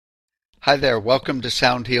Hi there, welcome to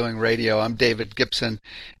Sound Healing Radio. I'm David Gibson,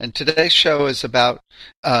 and today's show is about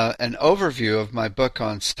an overview of my book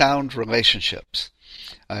on sound relationships.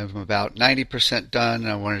 I'm about 90% done,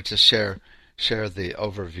 and I wanted to share the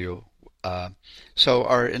overview. So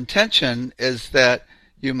our intention is that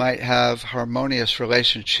you might have harmonious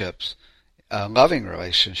relationships, loving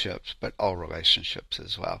relationships, but all relationships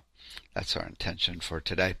as well. That's our intention for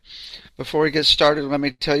today. Before we get started, let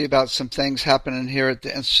me tell you about some things happening here at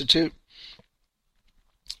the Institute.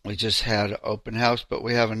 We just had an open house, but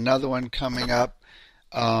we have another one coming up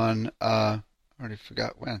on, I already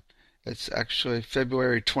forgot when. It's actually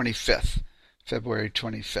February 25th. February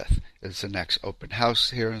 25th is the next open house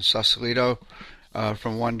here in Sausalito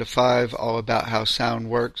from 1 to 5, all about how sound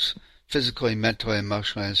works physically, mentally,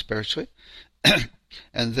 emotionally, and spiritually.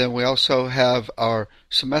 And then we also have our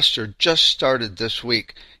semester just started this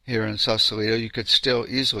week here in Sausalito. You could still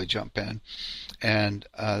easily jump in. And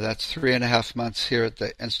that's 3.5 months here at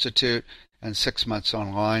the Institute and 6 months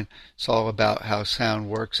online. It's all about how sound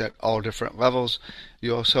works at all different levels.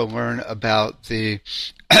 You also learn about the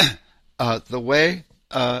way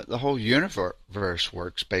the whole universe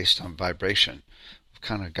works based on vibration. We've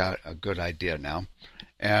kind of got a good idea now.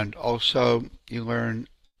 And also you learn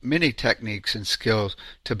many techniques and skills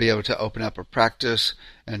to be able to open up a practice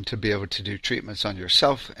and to be able to do treatments on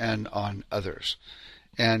yourself and on others.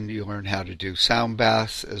 And you learn how to do sound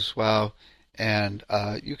baths as well. And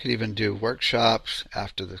you can even do workshops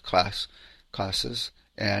after the classes,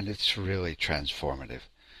 and it's really transformative.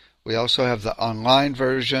 We also have the online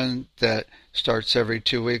version that starts every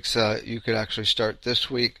 2 weeks. You could actually start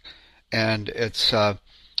this week, and it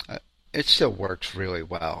still works really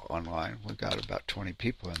well online. We've got about 20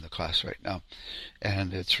 people in the class right now,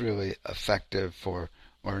 and it's really effective for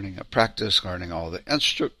learning a practice, learning all the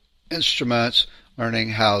instruments, learning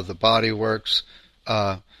how the body works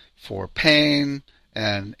for pain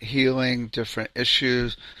and healing different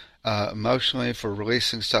issues, emotionally for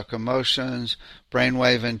releasing stuck emotions,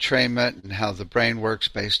 brainwave entrainment and how the brain works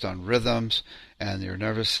based on rhythms and your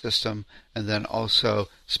nervous system, and then also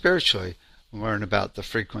spiritually learn about the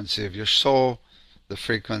frequency of your soul, the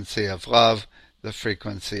frequency of love, the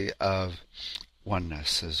frequency of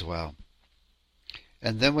oneness as well.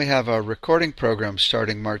 And then we have our recording program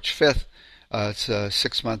starting March 5th. It's a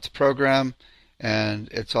 6-month program, and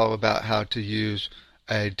it's all about how to use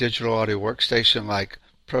a digital audio workstation like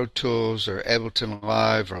Pro Tools or Ableton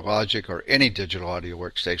Live or Logic or any digital audio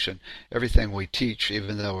workstation. Everything we teach,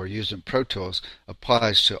 even though we're using Pro Tools,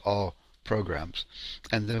 applies to all programs.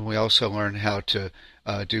 And then we also learn how to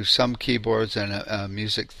do some keyboards and a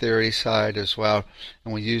music theory side as well.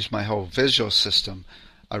 And we use my whole visual system.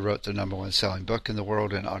 I wrote the #1 selling book in the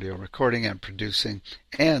world in audio recording and producing,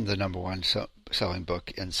 and the #1 selling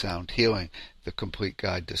book in sound healing, the complete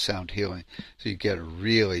guide to sound healing. So you get a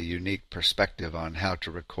really unique perspective on how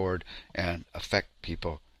to record and affect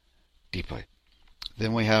people deeply.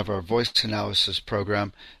 Then we have our voice analysis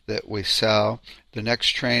program that we sell. The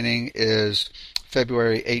next training is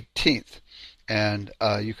February 18th. And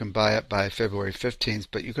you can buy it by February 15th,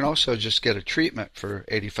 but you can also just get a treatment for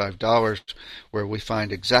 $85 where we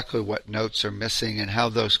find exactly what notes are missing and how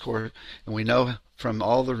those and we know from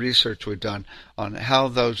all the research we've done on how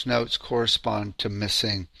those notes correspond to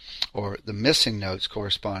missing, or the missing notes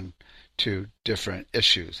correspond to different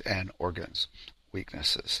issues and organs,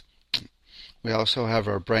 weaknesses. We also have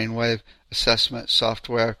our brainwave assessment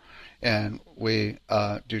software, and we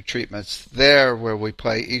do treatments there where we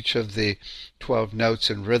play each of the 12 notes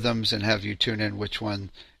and rhythms and have you tune in which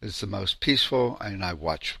one is the most peaceful, and I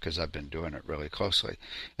watch because I've been doing it really closely.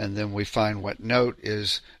 And then we find what note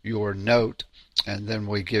is your note, and then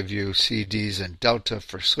we give you CDs and delta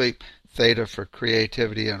for sleep, theta for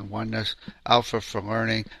creativity and oneness, alpha for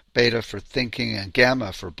learning, beta for thinking, and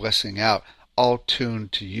gamma for blissing out, all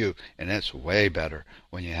tuned to you. And it's way better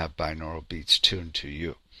when you have binaural beats tuned to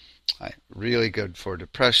you. Really good for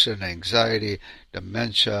depression, anxiety,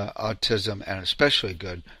 dementia, autism, and especially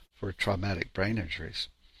good for traumatic brain injuries.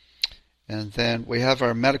 And then we have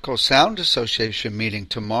our Medical Sound Association meeting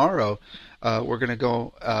tomorrow. We're going to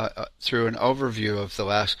go through an overview of the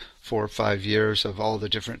last 4 or 5 years of all the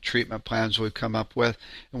different treatment plans we've come up with.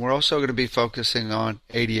 And we're also going to be focusing on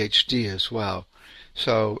ADHD as well.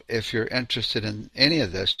 So if you're interested in any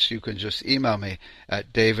of this, you can just email me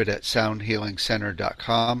at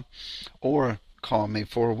david@soundhealingcenter.com or call me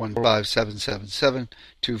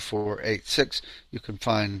 415-777-2486. You can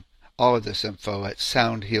find all of this info at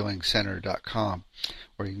soundhealingcenter.com,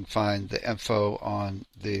 where you can find the info on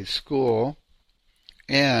the school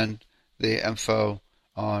and the info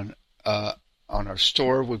on our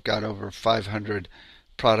store. We've got over 500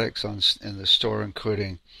 products in the store,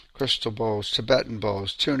 including crystal bowls, Tibetan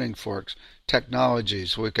bowls, tuning forks,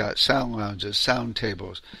 technologies. We've got sound lounges, sound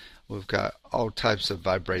tables. We've got all types of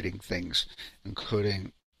vibrating things,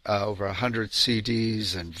 including over 100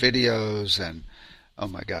 CDs and videos, and oh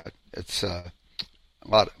my God, it's a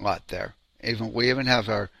lot there. We even have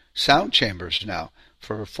our sound chambers now.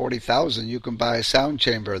 For 40,000, you can buy a sound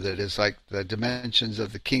chamber that is like the dimensions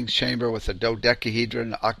of the King's Chamber with a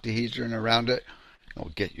dodecahedron, an octahedron around it. It'll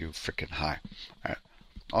get you freaking high. All right.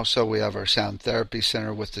 Also, we have our sound therapy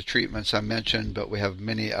center with the treatments I mentioned, but we have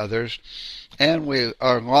many others. And we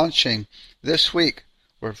are launching this week.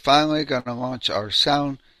 We're finally going to launch our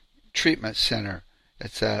sound treatment center.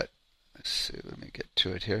 It's at, let's see, let me get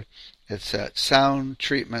to it here. It's at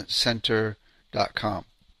soundtreatmentcenter.com.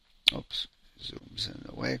 Oops. Zooms in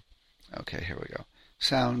the way. Okay, here we go.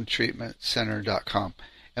 Soundtreatmentcenter.com.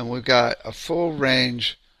 And we've got a full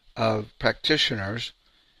range of practitioners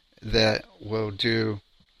that will do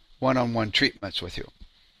one-on-one treatments with you.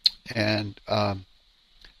 And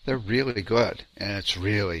they're really good. And it's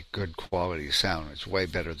really good quality sound. It's way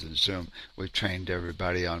better than Zoom. We've trained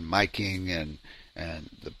everybody on miking and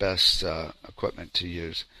the best equipment to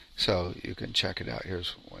use. So you can check it out.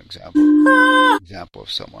 Here's one example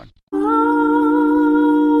of someone.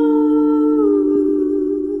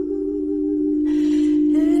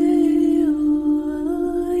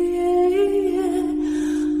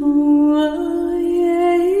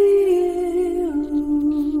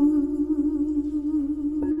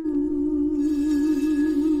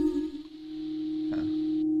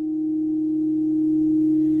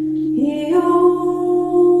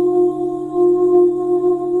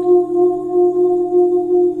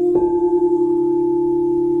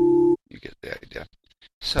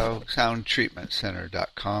 So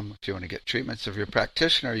soundtreatmentcenter.com. If you want to get treatments of your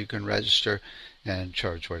practitioner, you can register and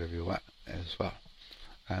charge whatever you want as well.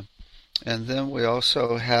 And then we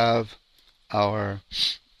also have our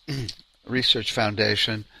research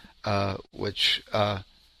foundation, which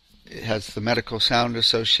has the Medical Sound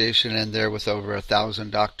Association in there with over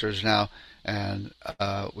 1,000 doctors now. And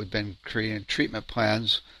we've been creating treatment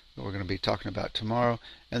plans that we're going to be talking about tomorrow.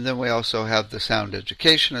 And then we also have the Sound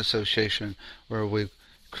Education Association, where we've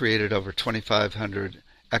created over 2,500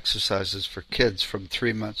 exercises for kids from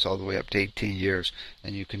 3 months all the way up to 18 years,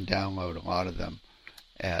 and you can download a lot of them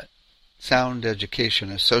at Sound Education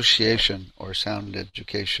Association or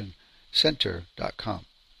soundeducationcenter.com.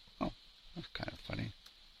 Oh, that's kind of funny.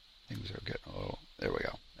 Things are getting a little, there we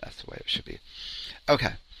go. That's the way it should be.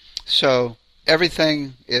 Okay, so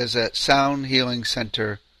everything is at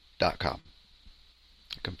soundhealingcenter.com.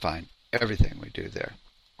 You can find everything we do there.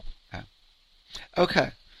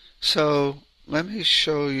 Okay, so let me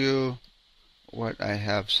show you what I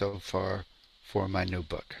have so far for my new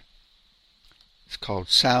book. It's called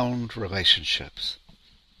Sound Relationships.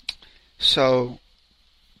 So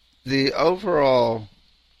the overall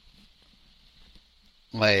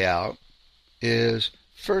layout is,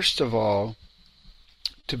 first of all,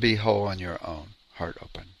 to be whole on your own, heart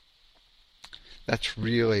open. That's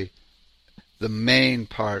really the main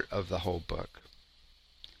part of the whole book.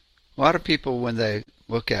 A lot of people, when they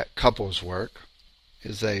look at couples work,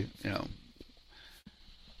 is they don't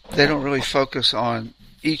really focus on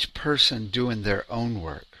each person doing their own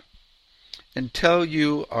work. Until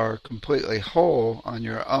you are completely whole on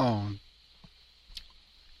your own,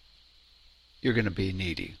 you're going to be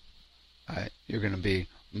needy. Right? You're going to be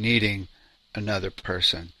needing another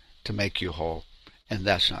person to make you whole, and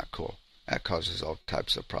that's not cool. That causes all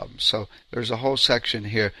types of problems. So there's a whole section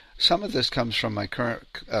here. Some of this comes from my current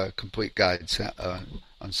complete guide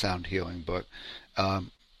on sound healing book,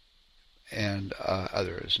 and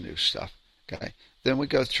other is new stuff. Okay. Then we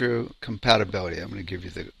go through compatibility. I'm going to give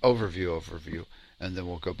you the overview, and then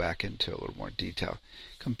we'll go back into a little more detail.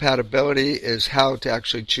 Compatibility is how to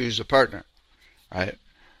actually choose a partner, right?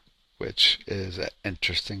 Which is an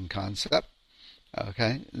interesting concept.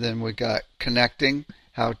 Okay. Then we got connecting,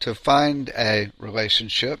 how to find a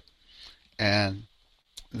relationship, and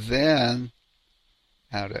then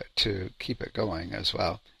how to keep it going as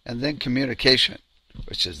well. And then communication,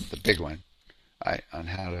 which is the big one, right, on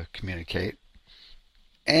how to communicate.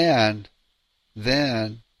 And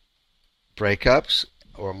then breakups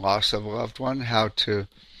or loss of a loved one, how to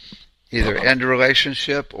either end a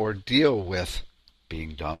relationship or deal with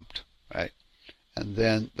being dumped, right? And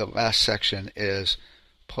then the last section is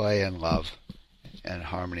play and love and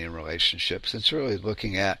harmony in relationships. It's really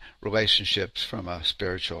looking at relationships from a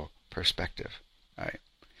spiritual perspective. All right.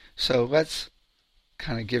 So let's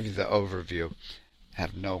kind of give you the overview. I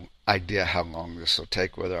have no idea how long this will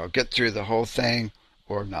take, whether I'll get through the whole thing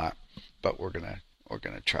or not, but we're gonna we're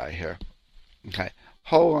going to try here. Okay,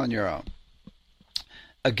 whole on your own.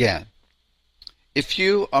 Again, if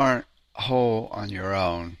you aren't whole on your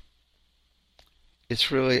own,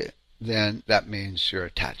 it's really, then that means you're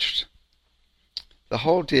attached. The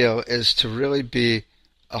whole deal is to really be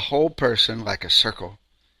a whole person like a circle,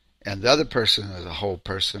 and the other person is a whole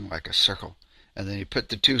person like a circle. And then you put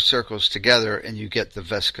the two circles together and you get the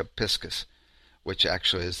vesca piscis, which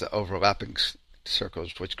actually is the overlapping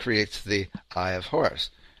circles, which creates the Eye of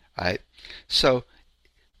Horus. Right? So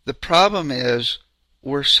the problem is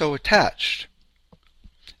we're so attached.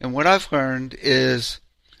 And what I've learned is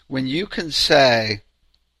when you can say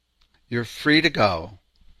you're free to go,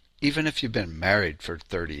 even if you've been married for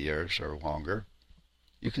 30 years or longer,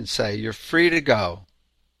 you can say you're free to go,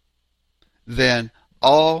 then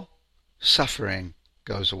all suffering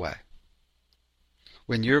goes away.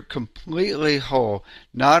 When you're completely whole,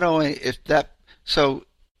 not only if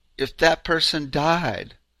that person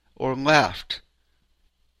died or left,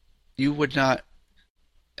 you would not,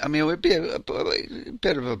 I mean, it would be a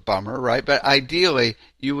bit of a bummer, right? But ideally,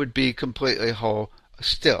 you would be completely whole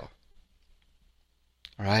still,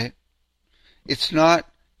 right? It's not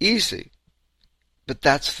easy, but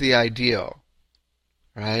that's the ideal,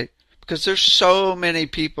 right? Because there's so many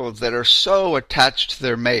people that are so attached to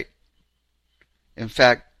their mate. In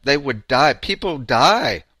fact, they would die. People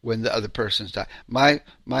die when the other person's died. My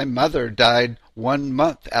mother died 1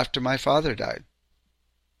 month after my father died.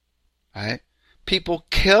 Right? People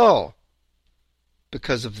kill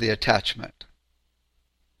because of the attachment.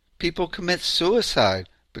 People commit suicide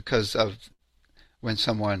because of when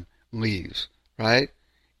someone leaves. Right?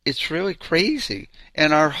 It's really crazy.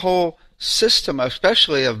 And our whole system,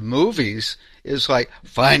 especially of movies, is like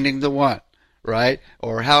finding the one, right?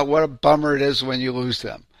 Or what a bummer it is when you lose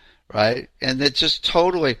them, right? And it just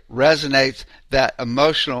totally resonates that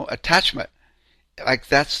emotional attachment. Like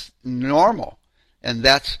that's normal. And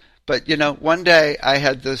but one day I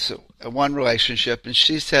had this one relationship and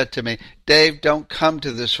she said to me, Dave, don't come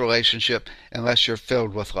to this relationship unless you're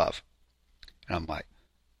filled with love. And I'm like,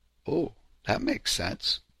 oh, that makes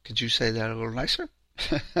sense. Could you say that a little nicer?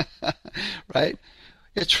 Right?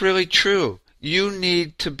 It's really true. You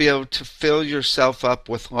need to be able to fill yourself up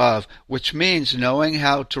with love, which means knowing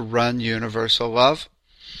how to run universal love.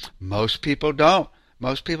 Most people don't.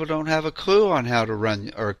 Most people don't have a clue on how to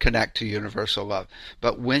run or connect to universal love.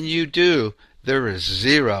 But when you do, there is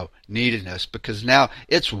zero neediness because now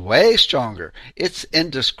it's way stronger. It's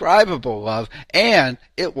indescribable love, and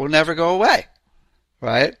it will never go away.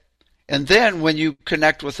 Right? And then when you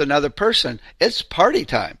connect with another person, it's party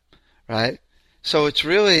time, right? So it's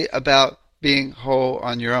really about being whole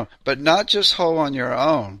on your own, but not just whole on your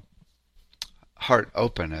own, heart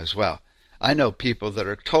open as well. I know people that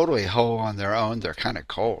are totally whole on their own, they're kind of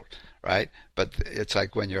cold, right? But it's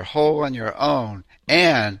like when you're whole on your own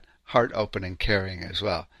and heart open and caring as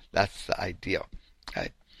well. That's the ideal,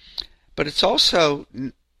 right? But it's also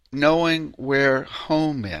knowing where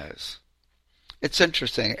home is. It's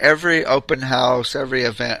interesting. Every open house, every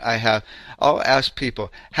event I have, I'll ask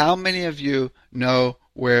people, how many of you know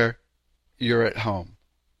where you're at home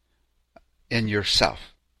in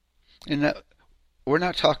yourself? And we're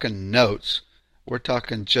not talking notes. We're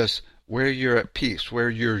talking just where you're at peace, where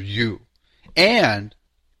you're you. And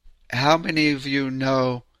how many of you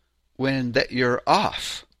know when that you're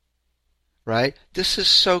off? Right? This is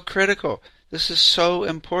so critical. This is so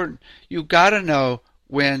important. You got to know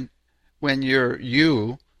when you're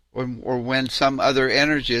you, or when some other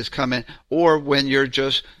energy is coming, or when you're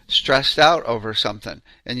just stressed out over something,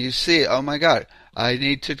 and you see, oh my God, I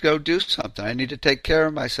need to go do something. I need to take care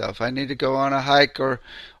of myself. I need to go on a hike,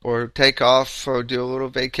 or take off, or do a little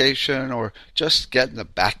vacation, or just get in the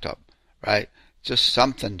bathtub, right? Just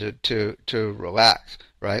something to relax,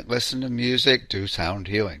 right? Listen to music, do sound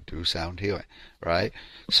healing, right?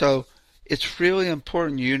 So it's really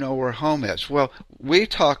important you know where home is. Well, we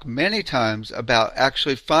talk many times about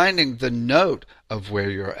actually finding the note of where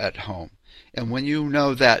you're at home. And when you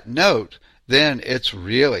know that note, then it's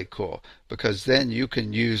really cool, because then you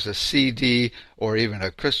can use a CD or even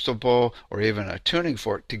a crystal bowl or even a tuning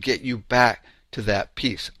fork to get you back to that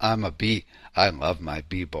peace. I'm a bee. I love my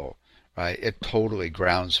bee bowl, right? It totally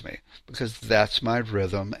grounds me because that's my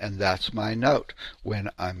rhythm and that's my note when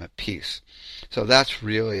I'm at peace. So that's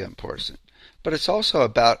really important. But it's also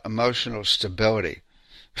about emotional stability,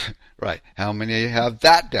 right? How many have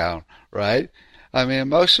that down, right? I mean,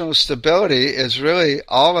 emotional stability is really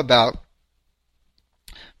all about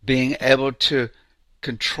being able to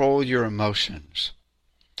control your emotions.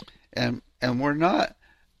 And we're not,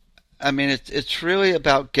 I mean, it's really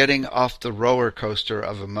about getting off the roller coaster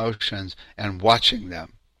of emotions and watching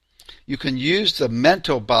them. You can use the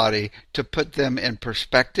mental body to put them in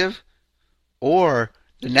perspective, or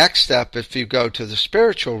the next step, if you go to the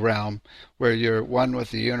spiritual realm where you're one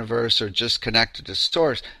with the universe or just connected to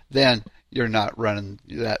source, then you're not running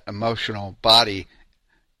that emotional body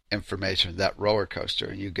information, that roller coaster,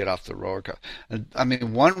 and you get off the roller coaster. I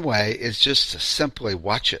mean, one way is just to simply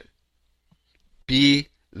watch it. Be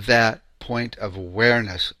that point of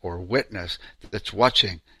awareness or witness that's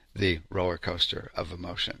watching the roller coaster of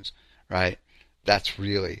emotions, right? That's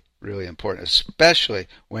really, really important, especially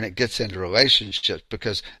when it gets into relationships,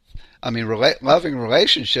 because, I mean, loving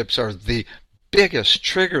relationships are the biggest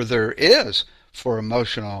trigger there is for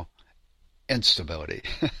emotional instability,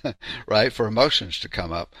 right? For emotions to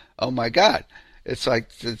come up. Oh my God. It's like,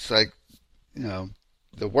 the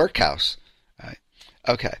workhouse, right?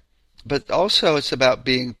 Okay. But also it's about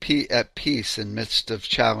being at peace in midst of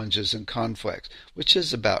challenges and conflicts, which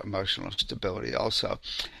is about emotional stability also.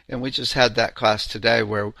 And we just had that class today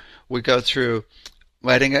where we go through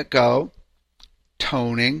letting it go,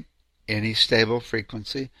 toning any stable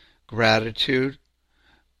frequency, gratitude,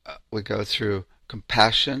 we go through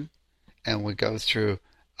compassion, and we go through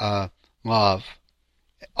love.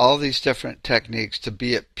 All these different techniques to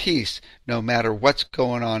be at peace no matter what's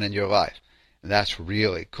going on in your life. And that's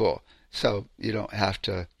really cool. So you don't have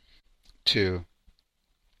to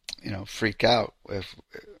freak out if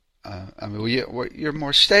you're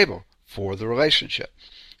more stable for the relationship.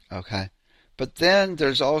 Okay, but then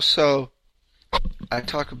there's also, I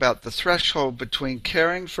talk about the threshold between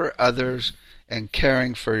caring for others and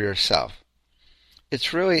caring for yourself.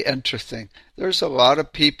 It's really interesting. There's a lot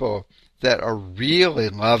of people that are really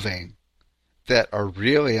loving that are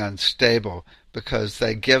really unstable because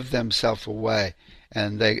they give themselves away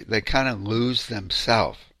and they kind of lose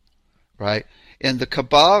themselves, right? In the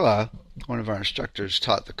Kabbalah, one of our instructors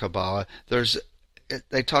taught the Kabbalah,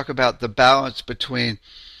 they talk about the balance between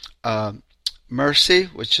mercy,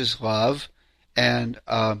 which is love, and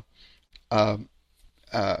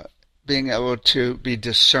being able to be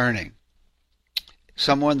discerning.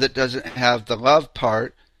 Someone that doesn't have the love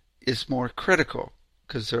part is more critical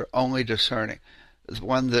because they're only discerning. The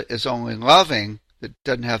one that is only loving, that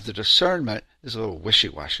doesn't have the discernment, is a little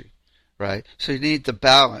wishy-washy, right? So you need the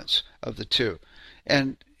balance of the two.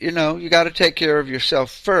 And, you got to take care of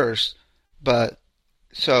yourself first, but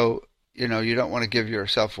so, you don't want to give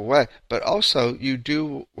yourself away, but also you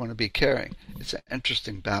do want to be caring. It's an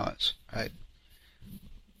interesting balance, right?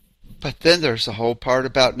 But then there's the whole part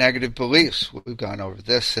about negative beliefs. We've gone over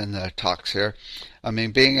this in the talks here. I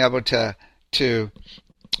mean, being able to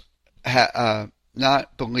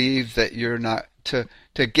not believe that you're not, to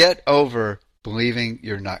get over believing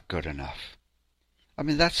you're not good enough. I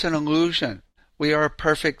mean, that's an illusion. We are a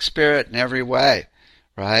perfect spirit in every way,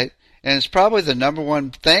 right? And it's probably the number one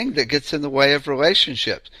thing that gets in the way of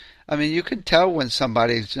relationships. I mean, you can tell when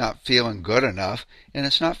somebody's not feeling good enough, and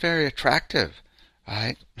it's not very attractive,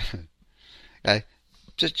 right? Okay?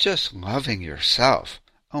 Just loving yourself.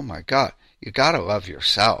 Oh my God, you got to love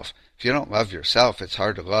yourself. If you don't love yourself, it's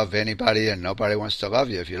hard to love anybody, and nobody wants to love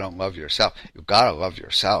you if you don't love yourself. You've got to love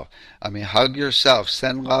yourself. I mean, hug yourself,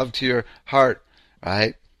 send love to your heart,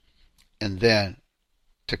 right? And then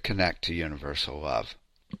to connect to universal love.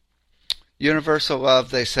 Universal love,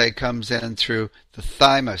 they say, comes in through the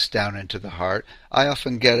thymus down into the heart. I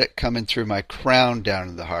often get it coming through my crown down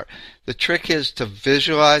into the heart. The trick is to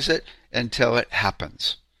visualize it until it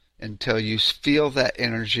happens, until you feel that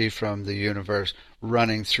energy from the universe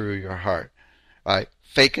running through your heart. Right?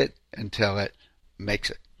 Fake it until it makes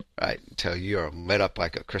it. Right? Until you're lit up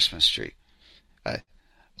like a Christmas tree. Right?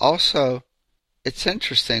 Also, it's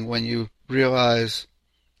interesting when you realize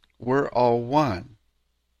we're all one.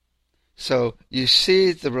 So you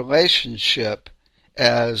see the relationship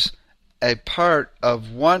as a part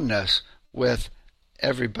of oneness with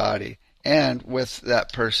everybody and with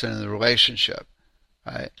that person in the relationship,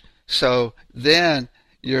 right? So then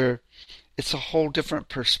it's a whole different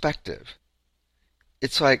perspective.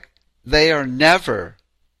 It's like they are never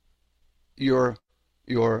in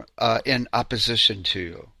opposition to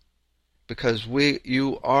you, because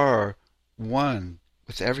you are one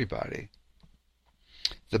with everybody.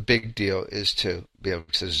 The big deal is to be able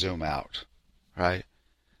to zoom out, right?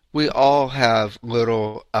 We all have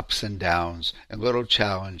little ups and downs and little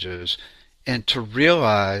challenges, and to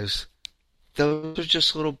realize those are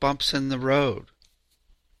just little bumps in the road.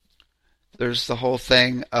 There's the whole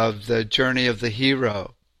thing of the journey of the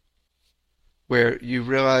hero, where you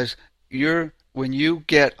realize you're when you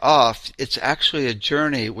get off, it's actually a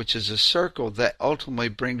journey, which is a circle that ultimately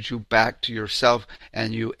brings you back to yourself,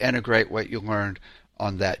 and you integrate what you learned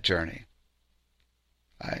on that journey.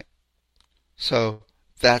 Right? So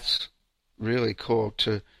that's really cool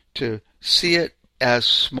to see it as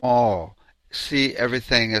small. See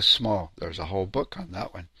everything as small. There's a whole book on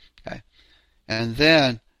that one. Okay? And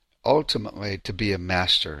then ultimately to be a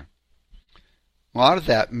master. A lot of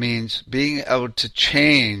that means being able to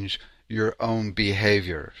change your own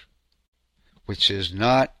behavior, which is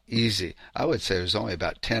not easy. I would say there's only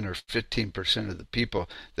about 10 or 15% of the people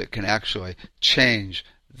that can actually change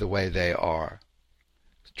the way they are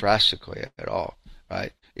drastically at all,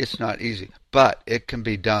 right? It's not easy, but it can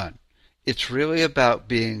be done. It's really about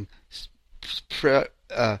being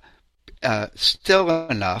still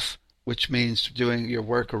enough, which means doing your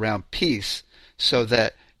work around peace, so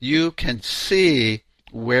that you can see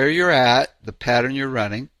where you're at, the pattern you're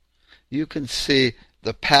running. You can see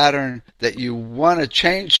the pattern that you want to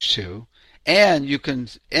change to, and you can,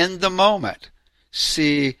 in the moment,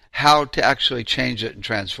 see how to actually change it and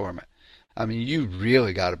transform it. I mean, you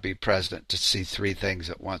really got to be present to see three things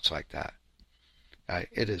at once like that. Right?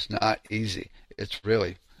 It is not easy. It's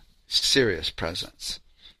really serious presence,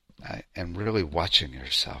 right? And really watching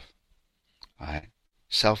yourself. Right?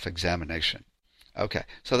 Self-examination. Okay,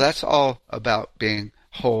 so that's all about being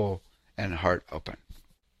whole and heart open.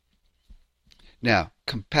 Now,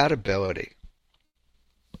 compatibility.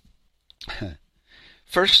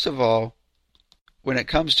 First of all, when it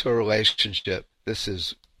comes to a relationship, this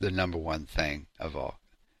is the number one thing of all.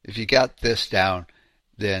 If you got this down,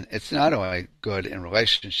 then it's not only good in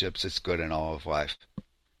relationships, it's good in all of life.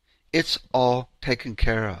 It's all taken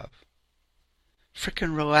care of.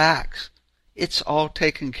 Frickin' relax. It's all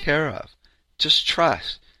taken care of. Just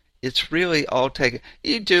trust. It's really all taken.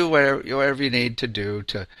 You do whatever you need to do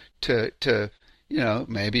to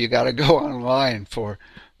maybe you got to go online for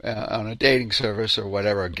on a dating service or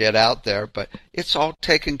whatever, get out there, but it's all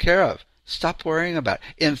taken care of. Stop worrying about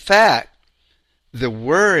it. In fact, the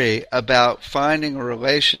worry about finding a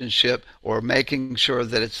relationship or making sure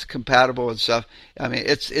that it's compatible and stuff, I mean,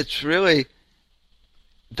 it's really,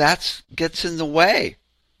 that gets in the way.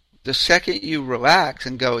 The second you relax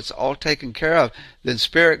and go, it's all taken care of, then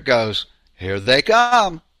Spirit goes, here they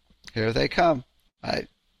come. Here they come. Right?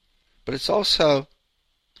 But it's also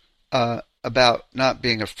about not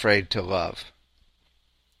being afraid to love.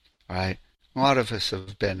 Right? A lot of us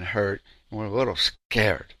have been hurt, and we're a little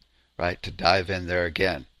scared, right, to dive in there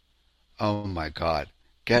again. Oh my God,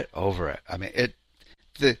 get over it. I mean,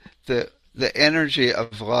 the energy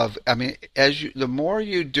of love. I mean, the more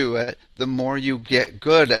you do it, the more you get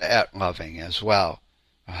good at loving as well,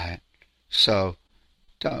 right? So,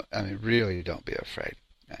 really don't be afraid.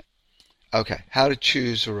 Right? Okay, how to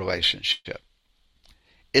choose a relationship.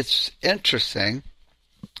 It's interesting.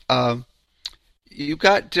 You've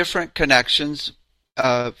got different connections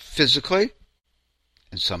physically,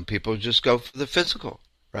 and some people just go for the physical,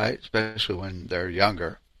 right? Especially when they're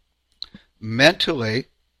younger. Mentally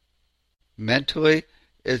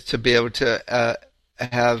is to be able to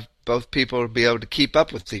have both people be able to keep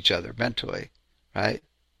up with each other mentally, right?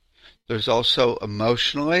 There's also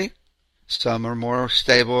emotionally. Some are more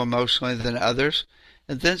stable emotionally than others.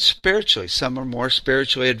 And then spiritually, some are more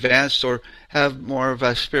spiritually advanced or have more of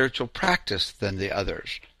a spiritual practice than the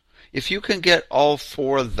others. If you can get all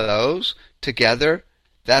four of those together,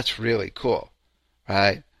 that's really cool,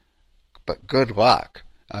 right? But good luck.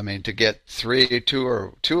 I mean, to get two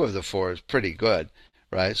of the four is pretty good,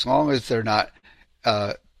 right? As long as they're not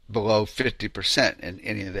below 50% in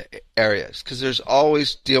any of the areas, because there's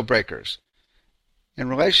always deal breakers. In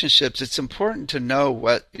relationships, it's important to know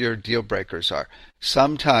what your deal breakers are.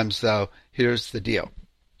 Sometimes, though, here's the deal.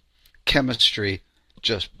 Chemistry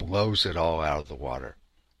just blows it all out of the water,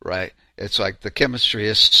 right? It's like the chemistry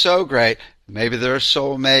is so great. Maybe they're a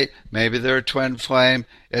soulmate. Maybe they're a twin flame.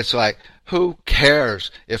 It's like, who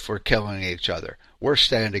cares if we're killing each other? We're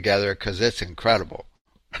staying together because it's incredible.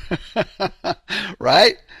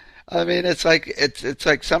 Right? I mean, it's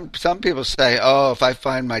like some people say, oh, if I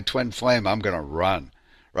find my twin flame, I'm going to run,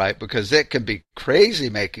 right? Because it can be crazy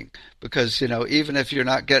making. Because, even if you're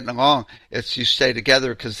not getting along, it's you stay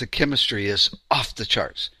together because the chemistry is off the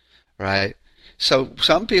charts, right? So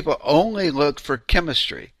some people only look for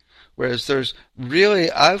chemistry, whereas there's really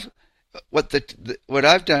what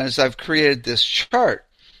I've done is I've created this chart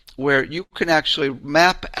where you can actually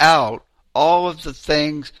map out all of the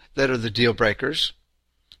things that are the deal breakers.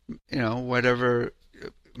 Whatever,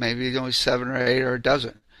 maybe only 7 or 8 or a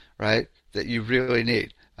dozen, right, that you really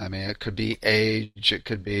need. I mean, it could be age, it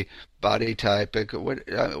could be body type, it could,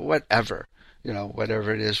 whatever.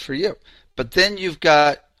 whatever it is for you. But then you've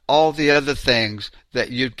got all the other things that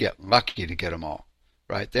you'd get lucky to get them all,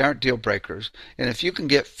 right? They aren't deal breakers. And if you can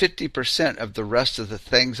get 50% of the rest of the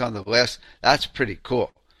things on the list, that's pretty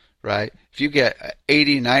cool, right? If you get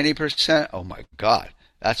 80, 90%, oh my God,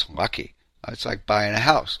 that's lucky. It's like buying a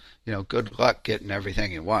house. Good luck getting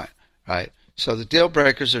everything you want, right? So the deal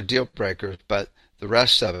breakers are deal breakers, but the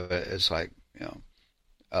rest of it is like,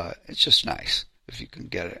 it's just nice if you can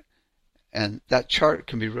get it. And that chart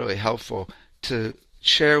can be really helpful to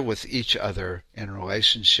share with each other in a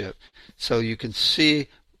relationship so you can see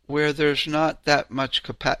where there's not that much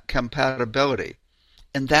compatibility.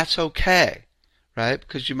 And that's okay, right?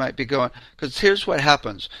 Because you might be because here's what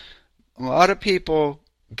happens. A lot of people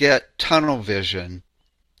get tunnel vision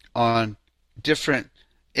on different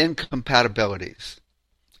incompatibilities.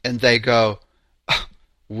 And they go, oh,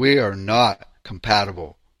 we are not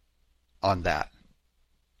compatible on that.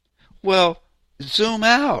 Well, zoom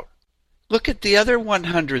out. Look at the other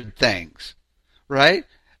 100 things, right?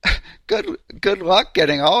 Good luck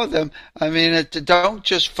getting all of them. I mean, don't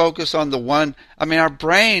just focus on the one. I mean, our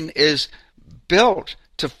brain is built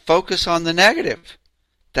to focus on the negative.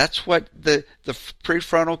 That's what the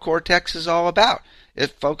prefrontal cortex is all about.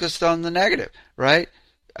 It focused on the negative, right?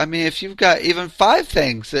 I mean, if you've got even 5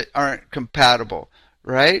 things that aren't compatible,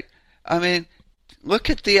 right? I mean, look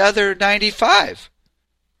at the other 95.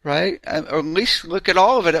 Right? Or at least look at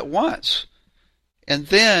all of it at once. And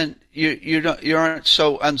then you aren't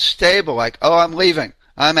so unstable like, oh, I'm leaving.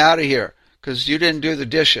 I'm out of here because you didn't do the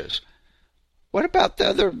dishes. What about the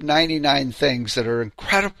other 99 things that are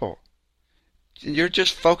incredible? You're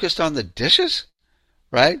just focused on the dishes?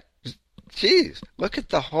 Right? Geez, look at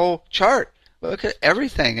the whole chart. Look at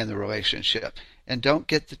everything in the relationship and don't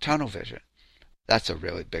get the tunnel vision. That's a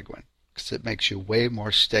really big one because it makes you way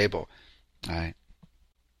more stable. All right?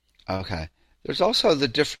 Okay. There's also the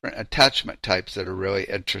different attachment types that are really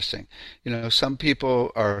interesting. Some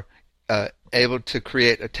people are able to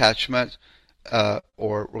create attachment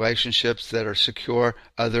or relationships that are secure.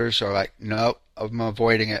 Others are like, no, I'm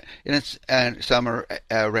avoiding it. And some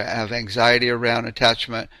have anxiety around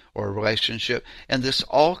attachment or relationship. And this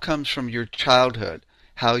all comes from your childhood,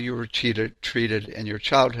 how you were treated in your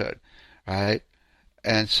childhood, right?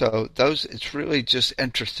 And so it's really just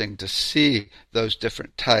interesting to see those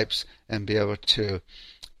different types and be able to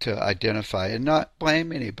identify and not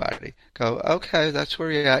blame anybody. Go, okay, that's where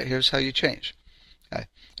you're at. Here's how you change. Okay.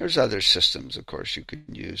 There's other systems, of course. You can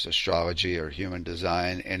use astrology or human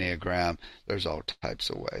design, Enneagram. There's all types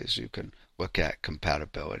of ways you can look at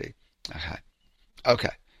compatibility. Okay.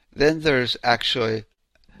 Then there's actually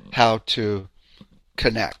how to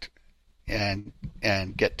connect and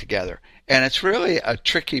get together. And it's really a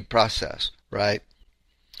tricky process, right?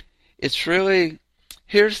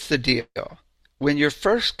 Here's the deal. When you're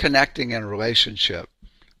first connecting in a relationship,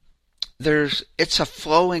 it's a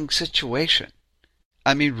flowing situation.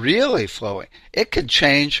 I mean, really flowing. It could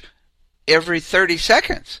change every 30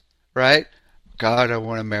 seconds, right? God, I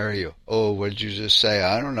want to marry you. Oh, what did you just say?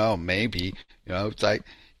 I don't know, maybe. It's like,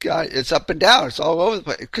 God, it's up and down. It's all over the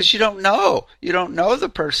place because you don't know. You don't know the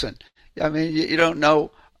person. I mean, you don't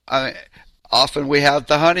know. I mean, often we have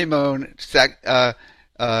the honeymoon section,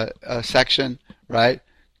 right?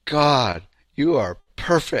 God, you are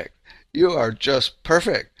perfect. You are just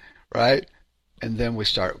perfect, right? And then we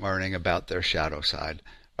start learning about their shadow side,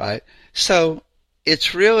 right? So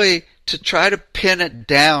it's really to try to pin it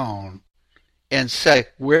down and say,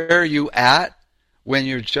 where are you at when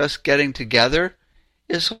you're just getting together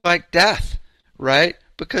is like death, right?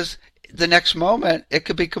 Because the next moment, it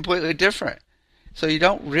could be completely different. So you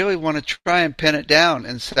don't really want to try and pin it down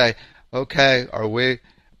and say, okay, are we?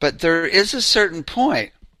 But there is a certain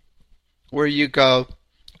point where you go,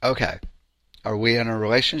 okay, are we in a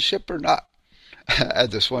relationship or not? I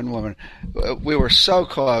had this one woman, we were so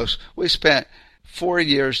close. We spent 4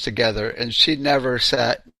 years together, and she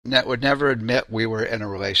would never admit we were in a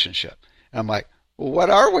relationship. And I'm like, well, what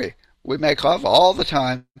are we? We make love all the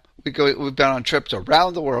time. We've been on trips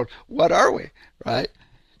around the world. What are we, right?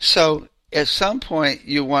 So at some point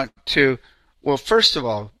you want to, well, first of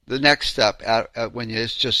all, the next step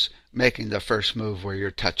is just making the first move where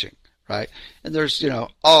you're touching, right? And there's,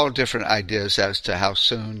 all different ideas as to how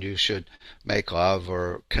soon you should make love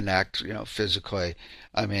or connect, physically.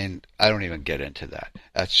 I mean, I don't even get into that.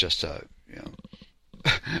 That's just a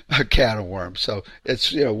can of worms. So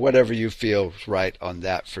it's, whatever you feel is right on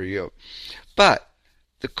that for you. But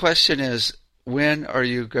the question is, when are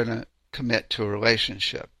you going to commit to a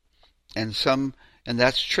relationship? And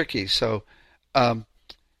that's tricky. So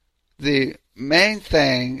the main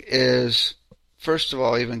thing is first of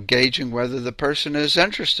all, even gauging whether the person is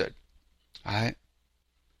interested. Right?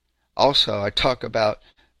 Also, I talk about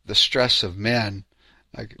the stress of men.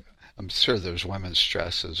 Like, I'm sure there's women's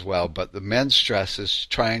stress as well, but the men's stress is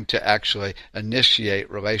trying to actually initiate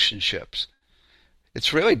relationships.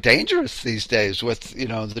 It's really dangerous these days with,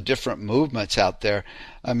 the different movements out there.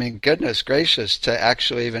 I mean, goodness gracious, to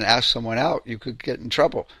actually even ask someone out, you could get in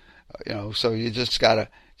trouble. So you just gotta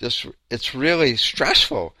it's really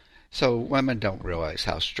stressful. So women don't realize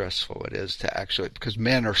how stressful it is to actually, because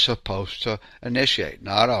men are supposed to initiate,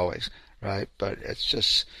 not always, right? But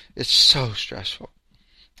it's so stressful.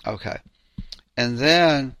 Okay. And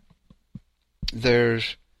then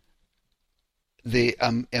there's the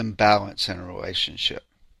imbalance in a relationship,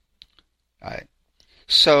 right?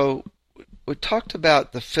 So we talked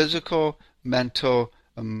about the physical, mental,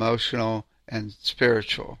 emotional, and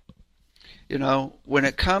spiritual. When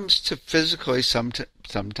it comes to physically,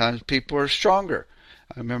 sometimes people are stronger.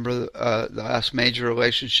 I remember the last major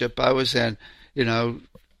relationship I was in,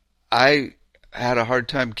 I had a hard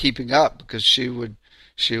time keeping up because she would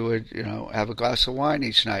have a glass of wine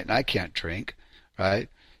each night, and I can't drink, right?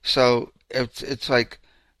 So it's like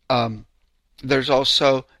there's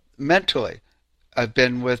also mentally. I've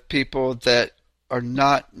been with people that are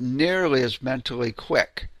not nearly as mentally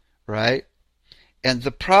quick, right? And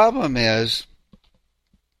the problem is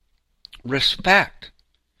respect.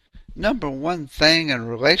 Number one thing in a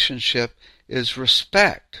relationship is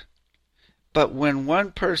respect. But when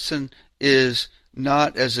one person is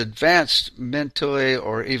not as advanced mentally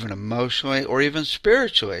or even emotionally or even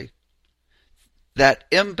spiritually, that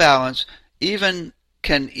imbalance even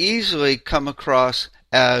can easily come across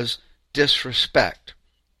as disrespect.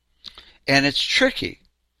 And it's tricky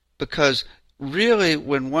because really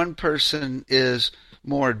when one person is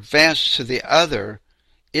more advanced to the other,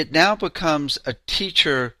 it now becomes a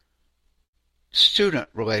teacher-student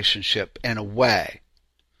relationship in a way.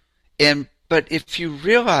 But if you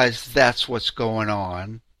realize that's what's going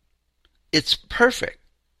on, it's perfect.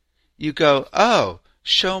 You go, oh,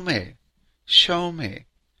 show me,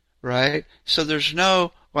 right? So there's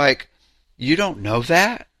no, like, you don't know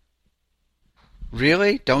that?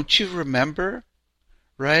 Really? Don't you remember?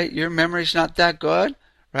 Right? Your memory's not that good,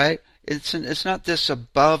 right? It's not this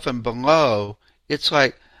above and below. It's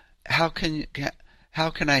like, how can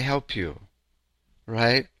I help you?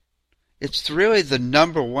 Right? It's really the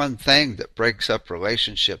number one thing that breaks up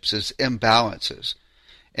relationships is imbalances.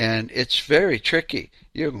 And it's very tricky.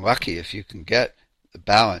 You're lucky if you can get the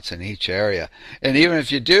balance in each area. And even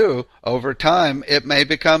if you do, over time, it may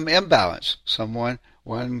become imbalance.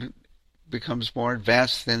 One becomes more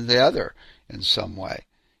advanced than the other in some way.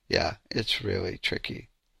 Yeah, it's really tricky.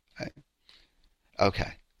 Right?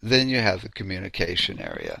 Okay. Then you have the communication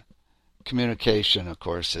area. Communication, of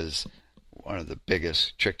course, is one of the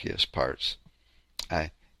biggest, trickiest parts.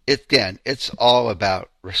 It's all about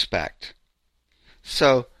respect.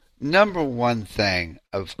 So, number one thing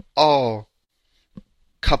of all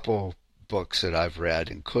couple books that I've read,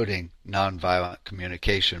 including Nonviolent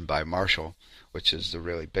Communication by Marshall, which is the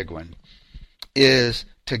really big one, is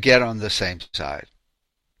to get on the same side,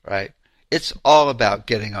 right? It's all about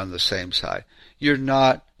getting on the same side. You're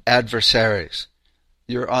not adversaries.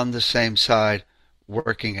 You're on the same side,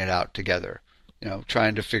 working it out together,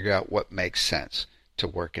 trying to figure out what makes sense to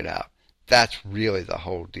work it out. That's really the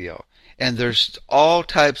whole deal. And there's all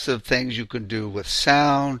types of things you can do with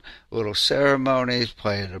sound, little ceremonies,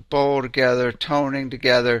 playing a bowl together, toning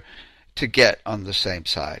together, to get on the same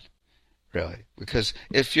side, really. Because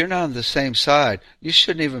if you're not on the same side, you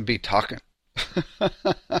shouldn't even be talking.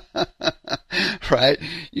 Right?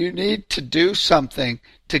 You need to do something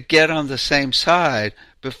to get on the same side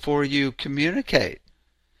before you communicate.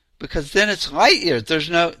 Because then it's light years.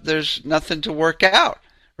 There's nothing to work out,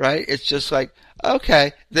 right? It's just like,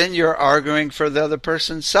 okay, then you're arguing for the other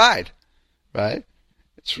person's side, right?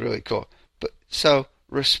 It's really cool. But so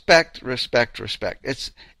respect.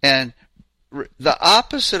 The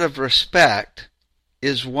opposite of respect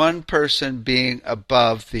is one person being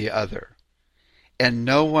above the other. And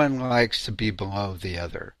no one likes to be below the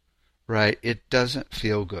other, right? It doesn't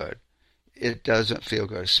feel good. It doesn't feel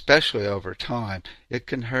good, especially over time. It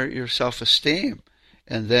can hurt your self-esteem.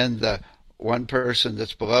 And then the one person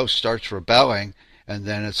that's below starts rebelling, and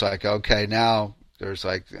then it's like, okay, now there's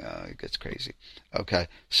like, it gets crazy. Okay,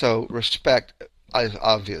 so respect is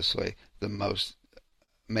obviously the most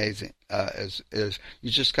amazing, is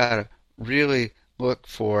you just got to really look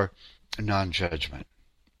for non-judgment,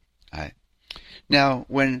 right? Now,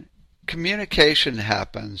 when communication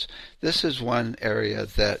happens, this is one area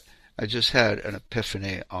that I just had an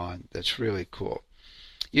epiphany on that's really cool.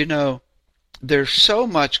 there's so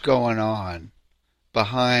much going on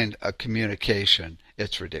behind a communication,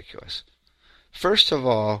 it's ridiculous. First of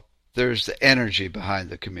all, there's the energy behind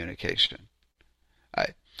the communication.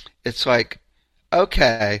 It's like,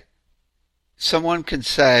 okay, someone can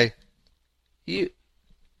say, you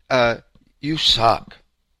you suck,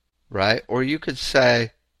 right? Or you could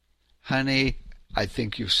say, honey, I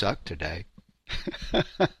think you suck today.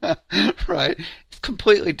 Right? It's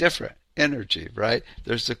completely different energy, right?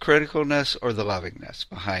 There's the criticalness or the lovingness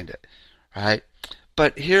behind it, right?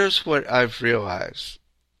 But here's what I've realized.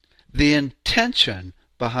 The intention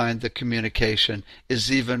behind the communication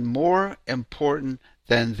is even more important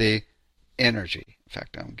than the energy. In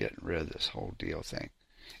fact, I'm getting rid of this whole deal thing.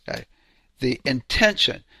 Okay? The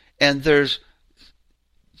intention. And there's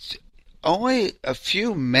only a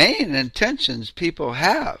few main intentions people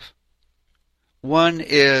have. One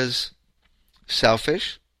is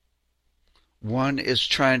selfish. One is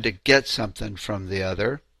trying to get something from the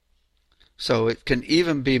other. So it can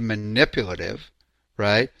even be manipulative,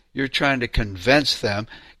 right? You're trying to convince them.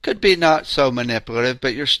 Could be not so manipulative,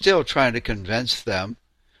 but you're still trying to convince them,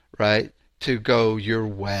 right, to go your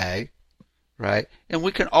way, right? And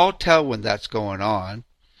we can all tell when that's going on.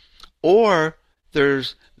 Or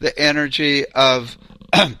there's the energy of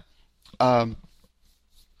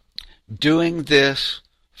doing this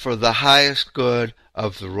for the highest good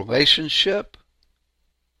of the relationship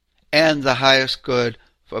and the highest good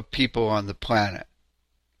of people on the planet,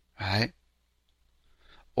 right?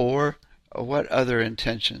 Or what other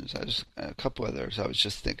intentions? A couple others I was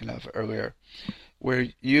just thinking of earlier, where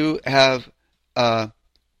you have the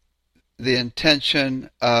intention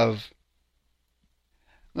of,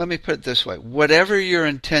 let me put it this way, whatever your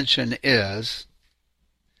intention is,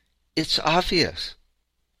 it's obvious.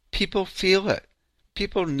 People feel it.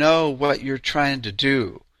 People know what you're trying to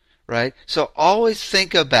do, right? So always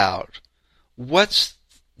think about what's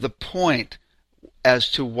the point as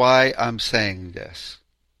to why I'm saying this.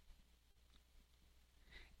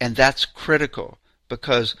 And that's critical,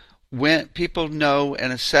 because when people know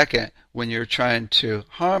in a second when you're trying to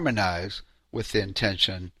harmonize with the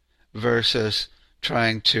intention versus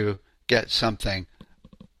trying to get something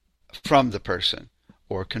from the person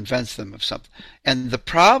or convince them of something. And the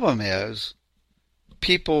problem is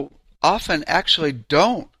people often actually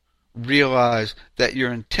don't realize that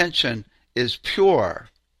your intention is pure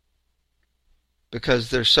because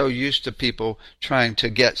they're so used to people trying to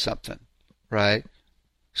get something, right?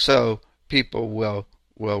 So people will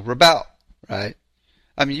rebel, right?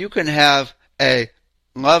 I mean, you can have a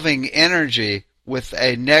loving energy with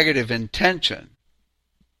a negative intention,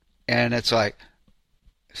 and it's like,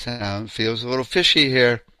 sound feels a little fishy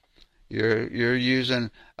here. You're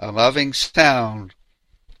using a loving sound,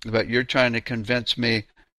 but you're trying to convince me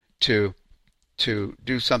to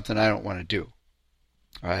do something I don't want to do,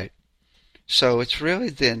 right? So it's really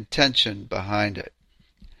the intention behind it.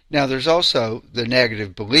 Now, there's also the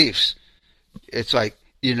negative beliefs. It's like,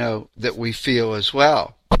 that we feel as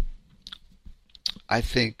well. I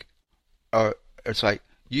think, or it's like,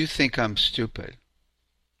 you think I'm stupid.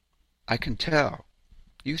 I can tell.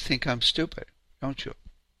 You think I'm stupid, don't you?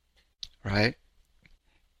 Right?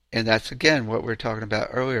 And that's, again, what we were talking about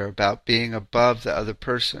earlier, about being above the other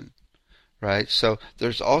person, right? So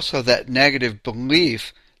there's also that negative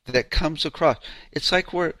belief that comes across. It's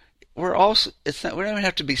like we're all, we don't even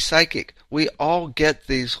have to be psychic. We all get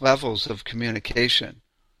these levels of communication.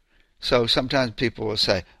 So sometimes people will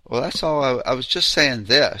say, well, that's all, I was just saying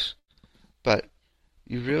this. But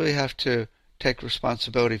you really have to take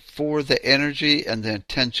responsibility for the energy and the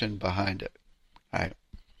intention behind it. All right.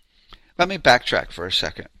 Let me backtrack for a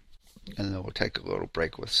second, and then we'll take a little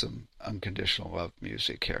break with some unconditional love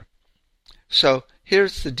music here. So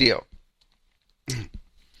here's the deal.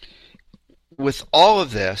 With all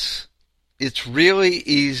of this, it's really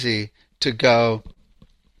easy to go,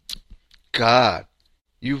 God,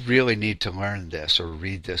 you really need to learn this or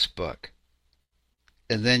read this book.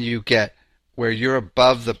 And then you get where you're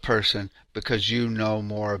above the person because you know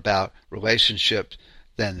more about relationships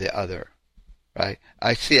than the other, right?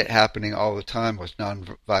 I see it happening all the time with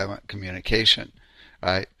nonviolent communication,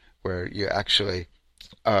 right? Where you actually,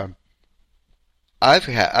 I've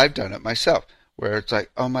done it myself, where it's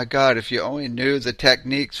like, oh my God, if you only knew the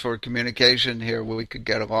techniques for communication here, we could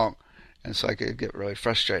get along. And so I could get really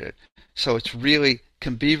frustrated. So it's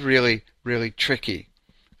can be really, really tricky,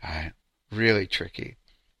 right? Really tricky.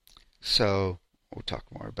 So we'll talk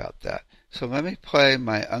more about that. So let me play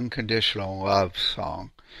my unconditional love song.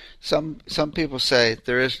 Some people say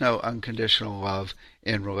there is no unconditional love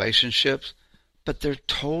in relationships, but there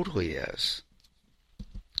totally is.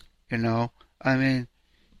 I mean,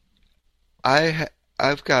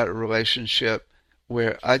 I've got a relationship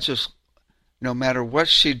where I just, no matter what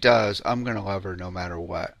she does, I'm going to love her no matter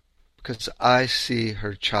what, because I see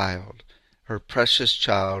her child, her precious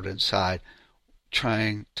child inside,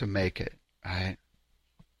 trying to make it, right?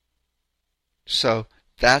 So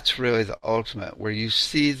that's really the ultimate, where you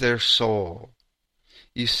see their soul,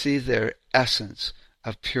 you see their essence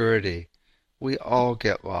of purity. We all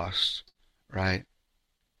get lost, right?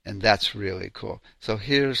 And that's really cool. So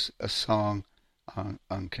here's a song on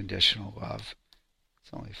unconditional love.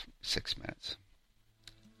 It's only 6 minutes.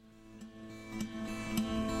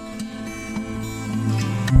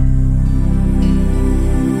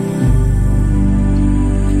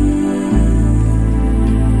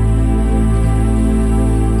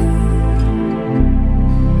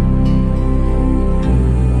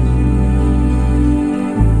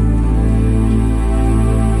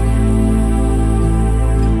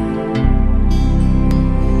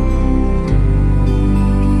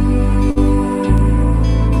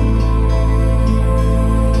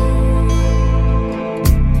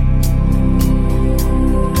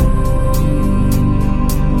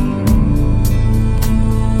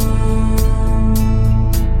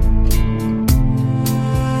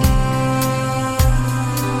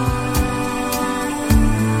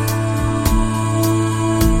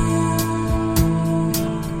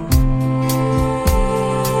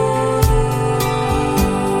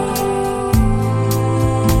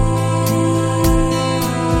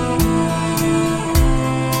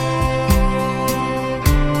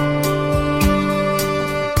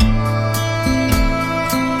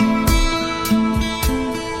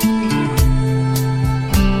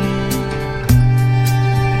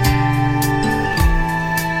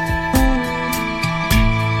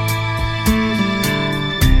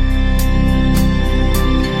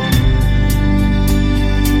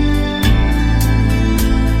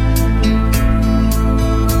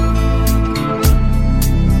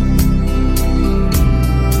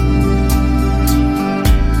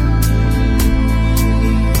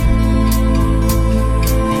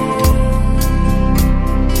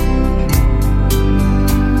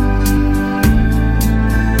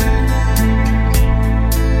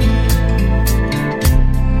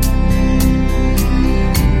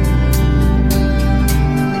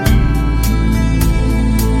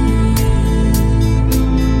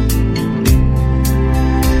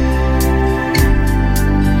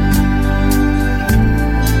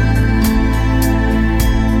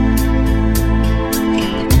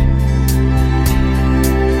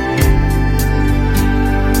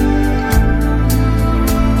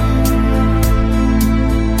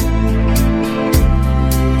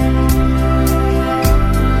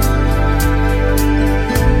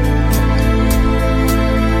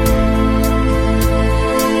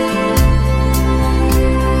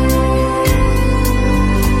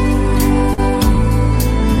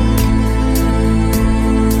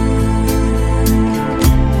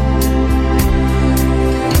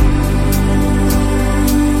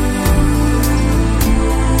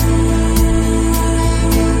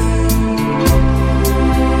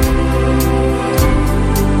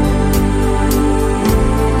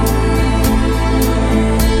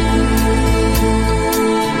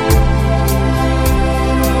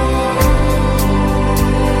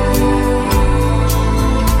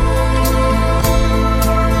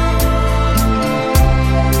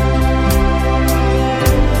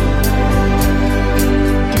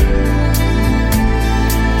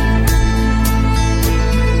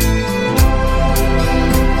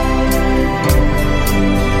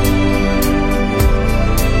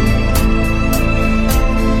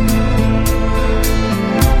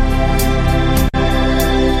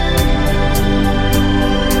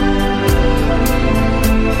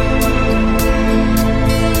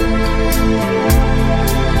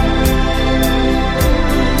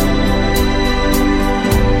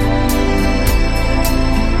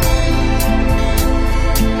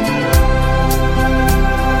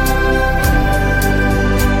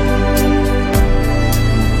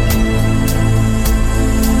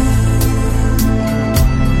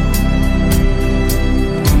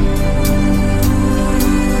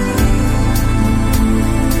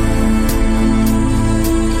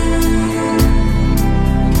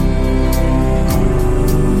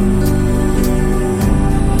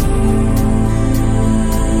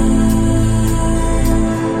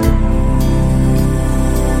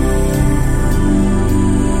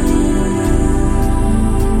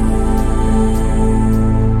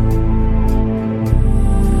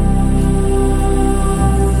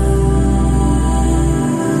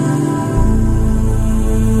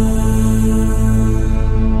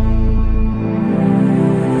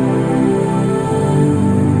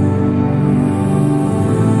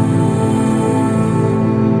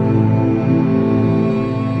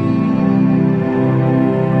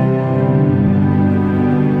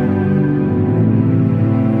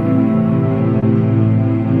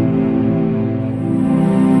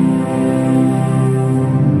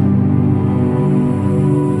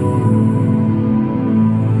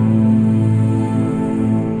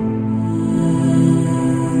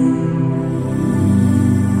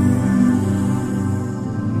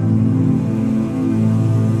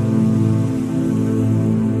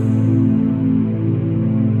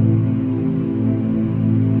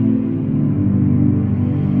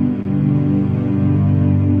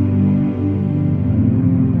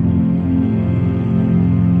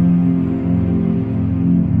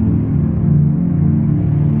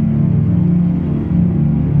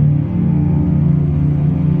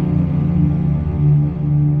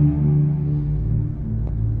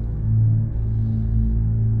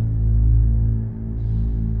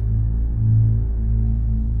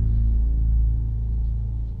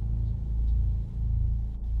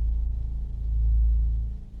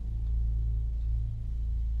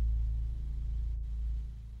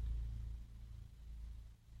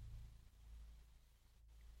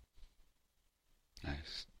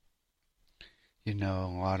 is. A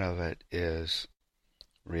lot of it is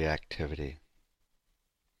reactivity.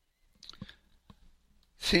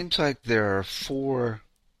 Seems like there are 4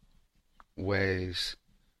 ways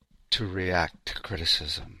to react to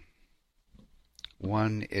criticism.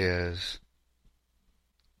 One is,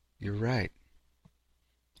 you're right.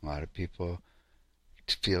 A lot of people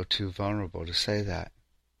feel too vulnerable to say that.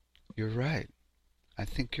 You're right. I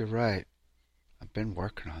think you're right. I've been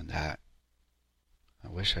working on that. I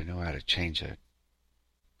wish I knew how to change it.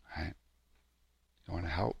 Right? You want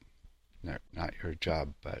to help? Not your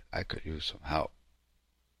job, but I could use some help.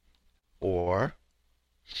 Or,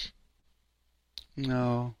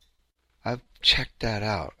 no, I've checked that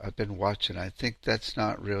out. I've been watching. I think that's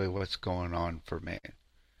not really what's going on for me.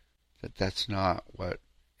 That's not what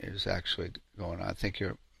is actually going on. I think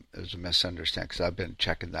there's a misunderstanding because I've been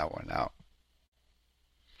checking that one out.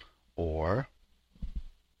 Or,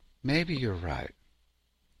 maybe you're right.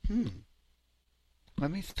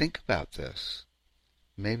 Let me think about this.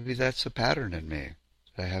 Maybe that's a pattern in me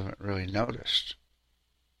that I haven't really noticed.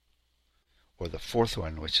 Or the 4th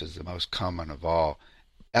one, which is the most common of all,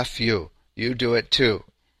 F you. You do it too.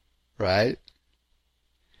 Right?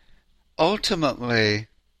 Ultimately,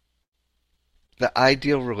 the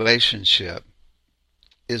ideal relationship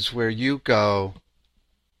is where you go,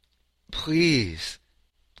 please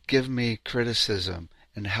give me criticism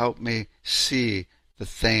and help me see the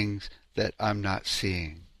things that I'm not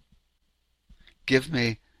seeing. Give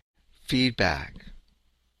me feedback,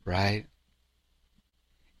 right?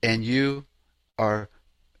 And you are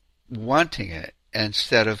wanting it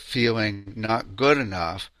instead of feeling not good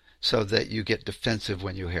enough so that you get defensive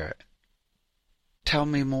when you hear it. Tell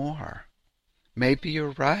me more. Maybe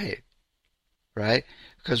you're right?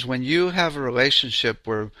 Because when you have a relationship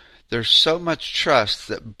where there's so much trust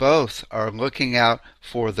that both are looking out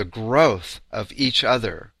for the growth of each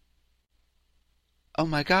other, oh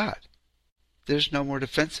my God, there's no more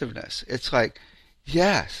defensiveness. It's like,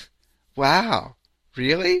 yes, wow,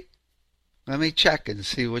 really? Let me check and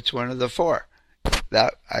see which one of the 4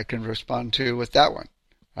 that I can respond to with that one,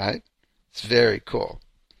 right? It's very cool.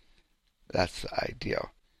 That's the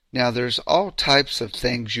ideal. Now, there's all types of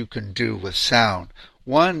things you can do with sound.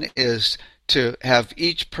 One is to have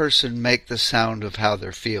each person make the sound of how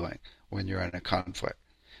they're feeling when you're in a conflict.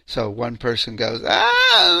 So one person goes,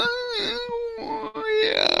 yeah,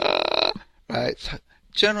 right? So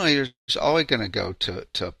generally, you're always going to go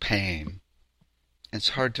to pain. It's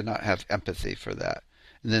hard to not have empathy for that.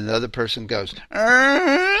 And then the other person goes,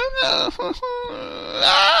 right?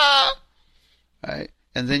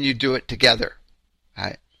 And then you do it together,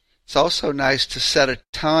 right? It's also nice to set a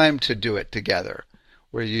time to do it together,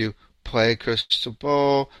 where you play crystal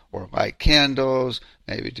bowl or light candles,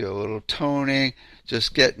 maybe do a little toning,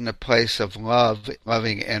 just get in a place of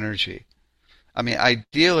loving energy. I mean,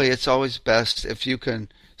 ideally, it's always best if you can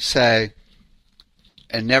say,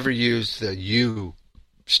 and never use the you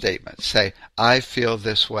statement. Say, I feel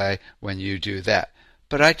this way when you do that.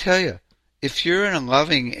 But I tell you, if you're in a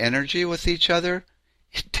loving energy with each other,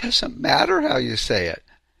 it doesn't matter how you say it.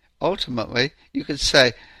 Ultimately, you can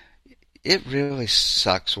say, it really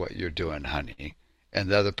sucks what you're doing, honey. And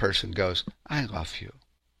the other person goes, I love you,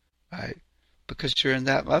 right? Because you're in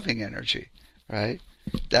that loving energy, right?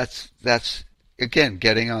 That's again,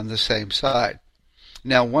 getting on the same side.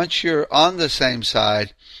 Now, once you're on the same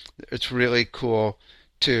side, it's really cool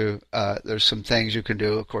to, there's some things you can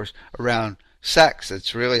do, of course, around sex.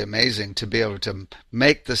 It's really amazing to be able to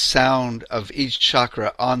make the sound of each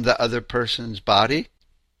chakra on the other person's body,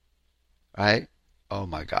 right? Oh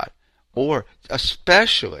my God. Or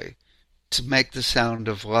especially to make the sound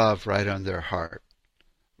of love right on their heart.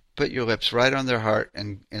 Put your lips right on their heart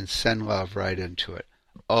and send love right into it.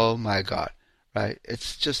 Oh my God, right?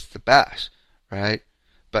 It's just the best, right?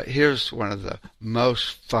 But here's one of the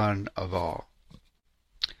most fun of all.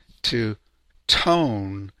 To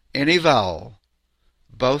tone any vowel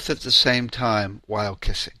both at the same time while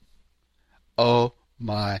kissing. Oh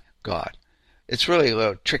my God. It's really a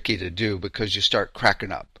little tricky to do because you start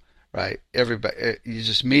cracking up, right? Everybody, you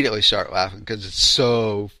just immediately start laughing because it's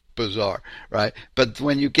so bizarre, right? But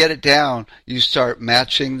when you get it down, you start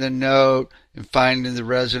matching the note and finding the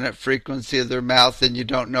resonant frequency of their mouth, and you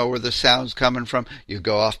don't know where the sound's coming from. You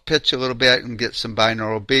go off pitch a little bit and get some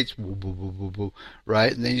binaural beats, woo, woo, woo, woo, woo,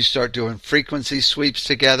 right? And then you start doing frequency sweeps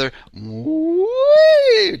together,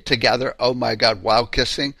 together. Oh my God, while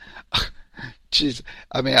kissing. Jeez,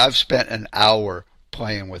 I mean, I've spent an hour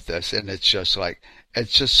playing with this, and it's just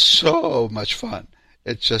so much fun.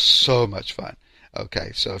 It's just so much fun.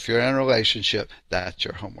 Okay, so if you're in a relationship, that's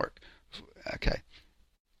your homework. Okay.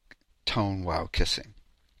 tone while kissing.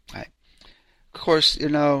 Right? Of course,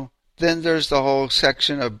 then there's the whole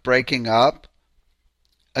section of breaking up.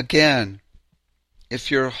 Again, if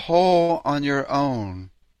you're whole on your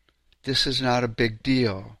own, this is not a big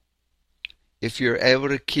deal. If you're able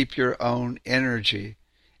to keep your own energy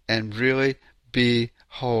and really be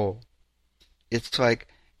whole, it's like,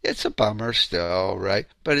 it's a bummer still, right?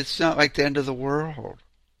 But it's not like the end of the world.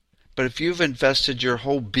 But if you've invested your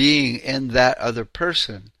whole being in that other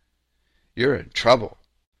person, you're in trouble.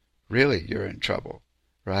 Really, you're in trouble,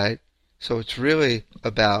 right? So it's really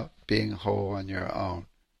about being whole on your own.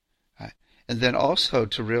 Right? And then also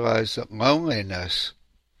to realize that loneliness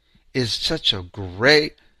is such a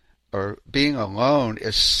great, or being alone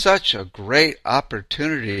is such a great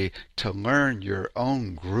opportunity to learn your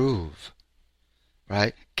own groove,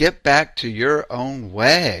 right? Get back to your own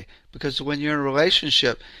way, because when you're in a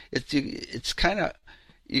relationship, it's kind of,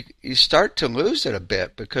 you start to lose it a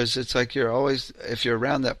bit, because it's like you're always, if you're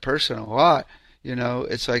around that person a lot,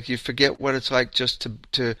 it's like you forget what it's like just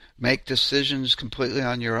to make decisions completely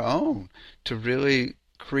on your own, to really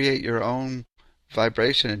create your own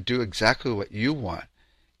vibration and do exactly what you want.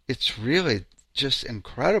 It's really just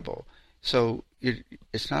incredible. So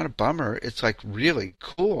it's not a bummer. It's like really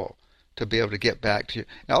cool to be able to get back to you.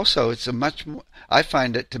 And also, it's a much more, I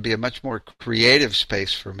find it to be a much more creative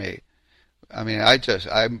space for me. I mean,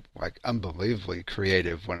 I'm like unbelievably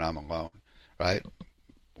creative when I'm alone, right?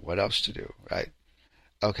 What else to do, right?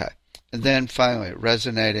 Okay. And then finally,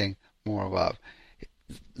 resonating more love.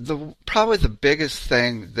 Probably the biggest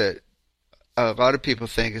thing that a lot of people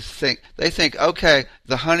they think, okay,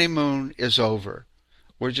 the honeymoon is over.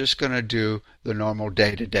 We're just going to do the normal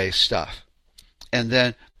day-to-day stuff. And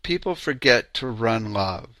then people forget to run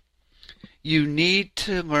love. You need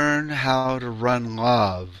to learn how to run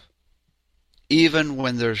love even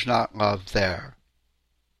when there's not love there.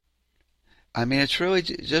 I mean, it's really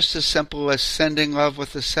just as simple as sending love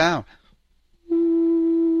with a sound.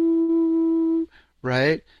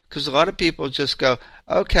 Right? Because a lot of people just go,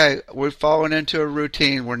 okay, we're falling into a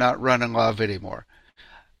routine. We're not running love anymore.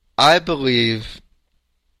 I believe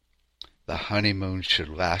the honeymoon should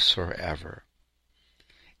last forever.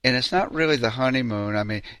 And it's not really the honeymoon. I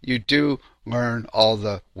mean, you do learn all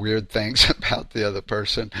the weird things about the other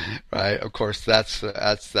person, right? Of course, that's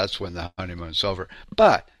when the honeymoon's over.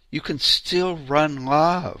 But you can still run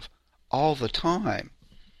love all the time,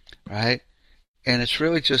 right? And it's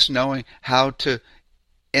really just knowing how to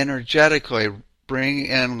energetically bring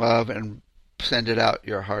in love and send it out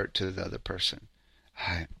your heart to the other person.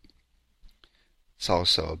 Right? It's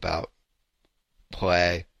also about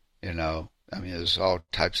play, I mean, there's all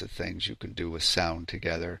types of things you can do with sound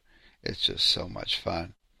together. It's just so much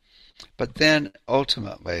fun. But then,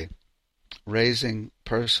 ultimately, raising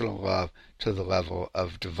personal love to the level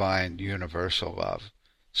of divine universal love.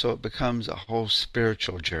 So it becomes a whole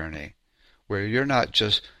spiritual journey where you're not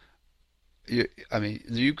just,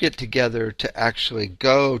 you get together to actually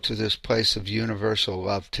go to this place of universal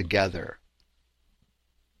love together.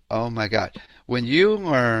 Oh my God. When you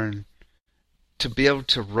learn to be able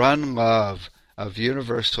to run love of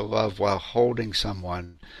universal love while holding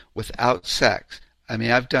someone without sex. I mean,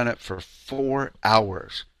 I've done it for 4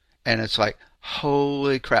 hours, and it's like,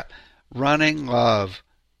 holy crap. Running love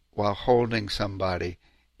while holding somebody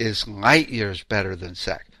is light years better than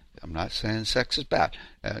sex. I'm not saying sex is bad.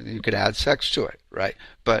 You could add sex to it, right?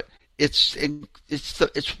 But it's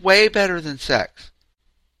way better than sex.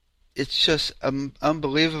 It's just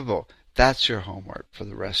unbelievable. That's your homework for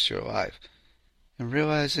the rest of your life. And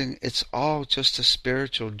realizing it's all just a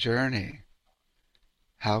spiritual journey.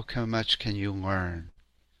 How much can you learn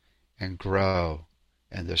and grow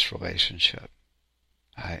in this relationship?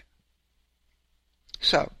 Right?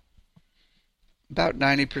 So, about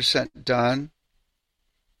 90% done.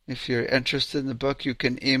 If you're interested in the book, you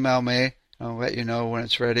can email me. I'll let you know when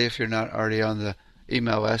it's ready if you're not already on the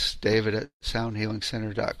email list,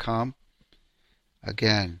 david@soundhealingcenter.com.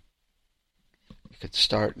 Again, you could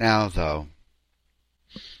start now, though.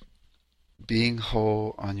 Being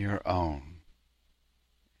whole on your own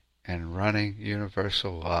and running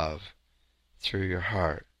universal love through your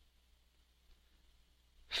heart.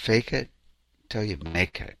 Fake it till you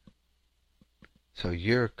make it. So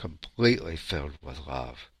you're completely filled with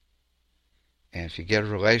love. And if you get a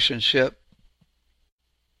relationship,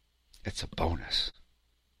 it's a bonus.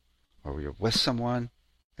 Or you're with someone,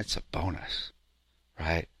 it's a bonus,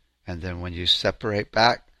 right? And then when you separate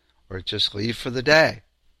back or just leave for the day,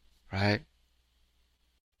 right?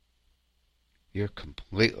 You're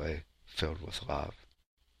completely filled with love.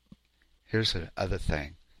 Here's the other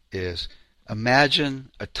thing, is imagine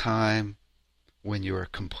a time when you are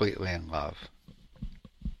completely in love.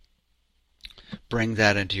 Bring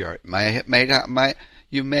that into your,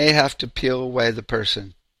 you may have to peel away the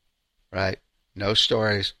person, right? No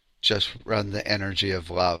stories, just run the energy of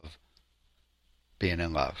love, being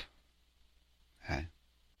in love. Okay?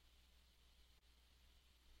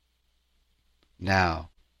 Now,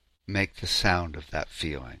 make the sound of that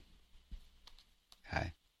feeling.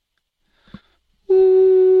 Okay?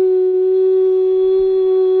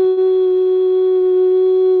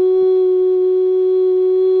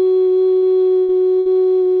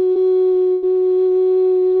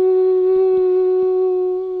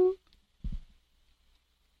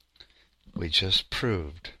 We just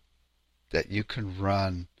proved that you can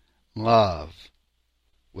run love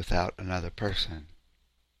without another person.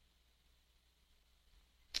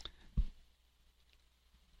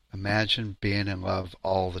 Imagine being in love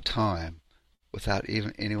all the time without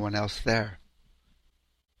even anyone else there.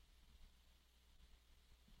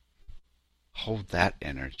 Hold that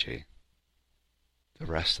energy the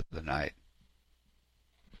rest of the night,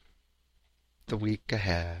 the week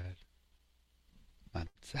ahead,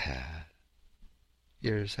 months ahead,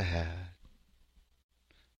 years ahead,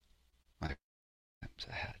 lifetimes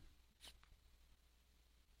ahead.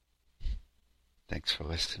 Thanks for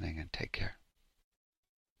listening and take care.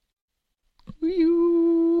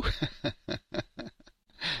 Woo!